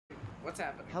What's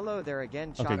happening? Hello there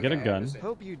again, Okay, get a gun.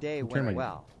 Hope your day went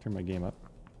well. Turn my game up.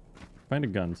 Find a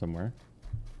gun somewhere.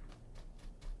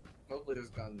 Hopefully there's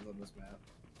guns on this map.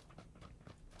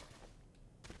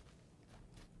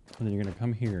 And then you're gonna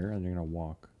come here and you're gonna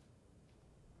walk.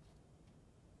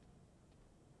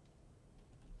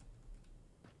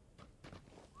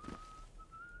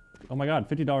 Oh my god,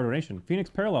 $50 donation. Phoenix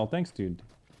Parallel, thanks dude.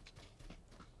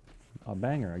 A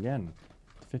banger again.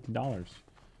 $50.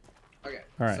 Okay.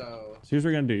 Alright. So here's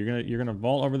what you're gonna do. You're gonna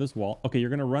vault over this wall. Okay, you're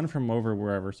gonna run from over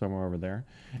wherever, somewhere over there.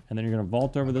 And then you're gonna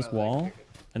vault over this wall.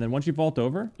 And then once you vault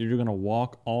over, you're gonna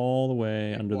walk all the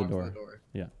way under the door.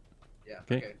 Yeah. Yeah.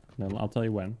 Okay. Then I'll tell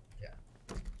you when. Yeah.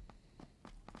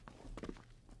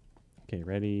 Okay,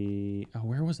 ready. Oh,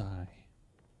 where was I?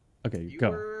 Okay, You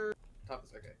go. were... Top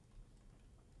is okay.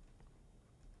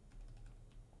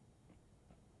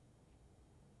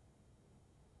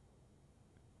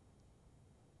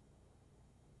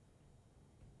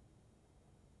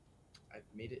 I've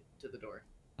made it to the door.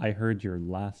 I heard your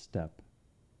last step.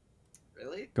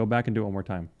 Really? Go back and do it one more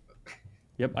time.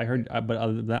 Yep, I heard, but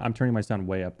other than that, I'm turning my sound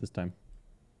way up this time.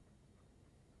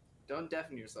 Don't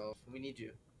deafen yourself. We need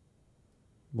you.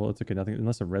 Well, it's okay. Nothing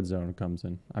unless a red zone comes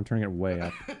in. I'm turning it way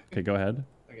up. Okay, go ahead.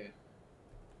 Okay.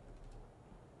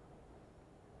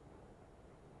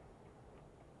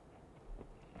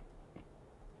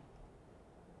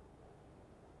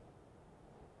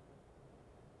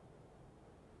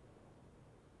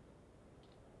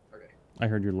 Okay. I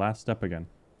heard your last step again.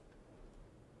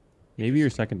 Maybe your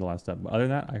second to last step. But other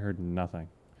than that, I heard nothing.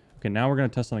 Okay, now we're gonna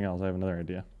test something else. I have another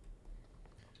idea.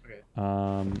 Okay.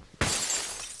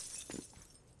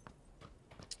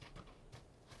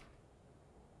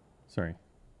 Sorry.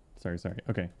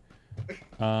 Okay.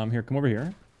 Here, come over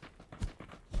here.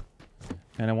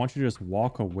 And I want you to just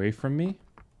walk away from me.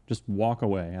 Just walk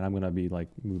away, and I'm gonna be like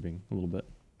moving a little bit.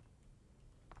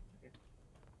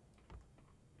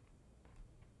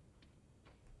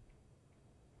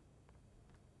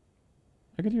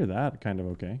 I could hear that kind of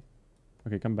okay.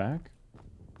 Okay, come back.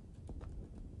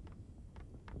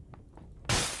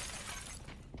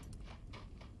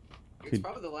 It's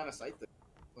probably the line of sight thing.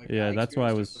 Like, yeah, that's why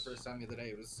I was... The first time the other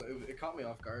day, it caught me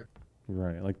off guard.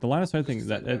 Right, like the line of sight thing,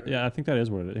 yeah, I think that is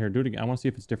what it is. Here, do it again. I want to see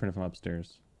if it's different if I'm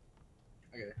upstairs.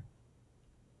 Okay.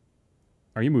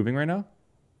 Are you moving right now?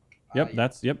 Yep, yeah.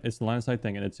 yep, it's the line of sight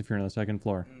thing, and it's if you're on the second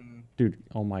floor. Dude,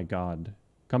 oh my god.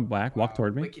 Come back, walk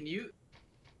toward me. Wait, can you...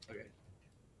 Okay.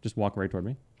 Just walk right toward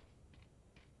me.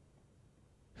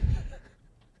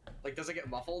 Like, does it get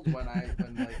muffled when I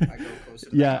go closer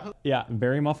to the house? Yeah,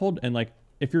 very muffled, and like,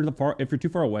 if you're too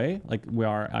far away, like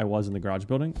I was in the garage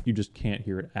building, you just can't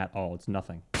hear it at all. It's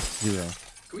nothing. Zero.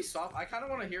 Can we stop? I kind of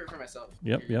want to hear it for myself.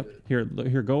 Yep. Here,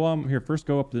 first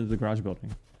go up to the garage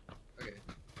building. Okay.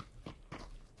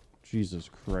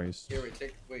 Jesus Christ. Here,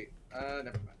 wait, never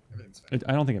mind. Everything's fine.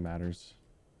 I don't think it matters.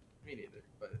 Me neither,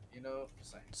 but, you know,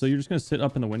 science. So you're just going to sit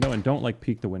up in the window, and don't, like,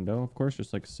 peek the window, of course.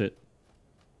 Just, like, sit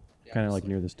kind of, like,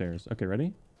 near the stairs. Okay,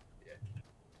 ready? Yeah.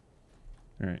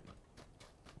 All right.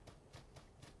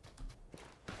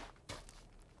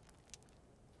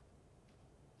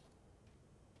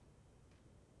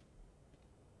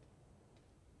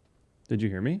 Did you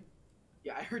hear me?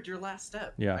 Yeah, I heard your last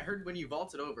step. Yeah. I heard when you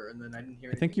vaulted over, and then I didn't hear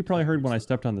anything. I think you probably heard when I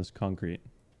stepped on this concrete,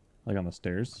 like on the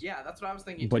stairs. Yeah, that's what I was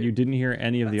thinking. But too. you didn't hear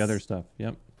any of the other stuff.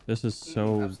 Yep. This is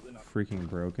so absolutely not. freaking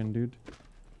broken, dude.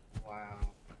 Wow.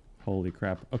 Holy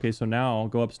crap. Okay, so now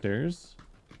go upstairs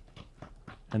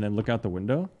and then look out the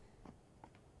window.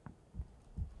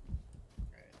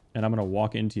 And I'm going to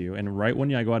walk into you. And right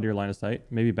when I go out of your line of sight,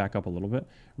 maybe back up a little bit.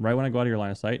 Right when I go out of your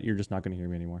line of sight, you're just not going to hear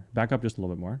me anymore. Back up just a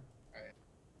little bit more. Okay.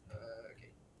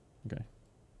 Okay.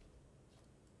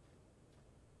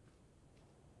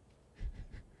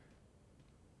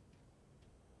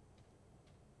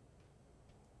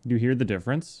 Do you hear the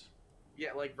difference?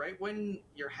 Yeah, like right when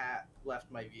your hat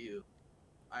left my view,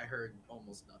 I heard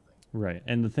almost nothing. Right.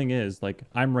 And the thing is, like,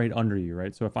 I'm right under you,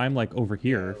 right? So if I'm like over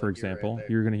here, like for example,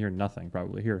 you're going to hear nothing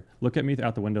probably. Here, look at me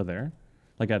out the window there.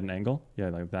 Like at an angle. Yeah,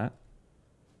 like that.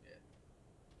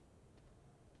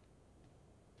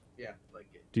 Yeah, like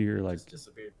it. Do you hear like... Just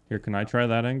disappeared. Here, can I try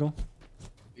that angle?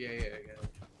 Yeah.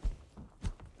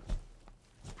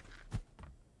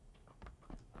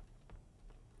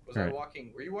 Was I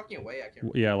walking? Were you walking away? I can't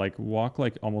remember. Yeah, like walk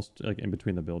like almost like in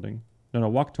between the building. No,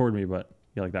 walk toward me, but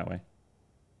yeah, like that way.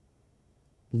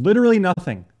 Literally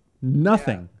nothing.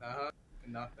 Nothing. Yeah,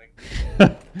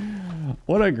 nothing.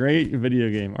 What a great video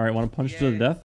game. All right, want to punch to the death?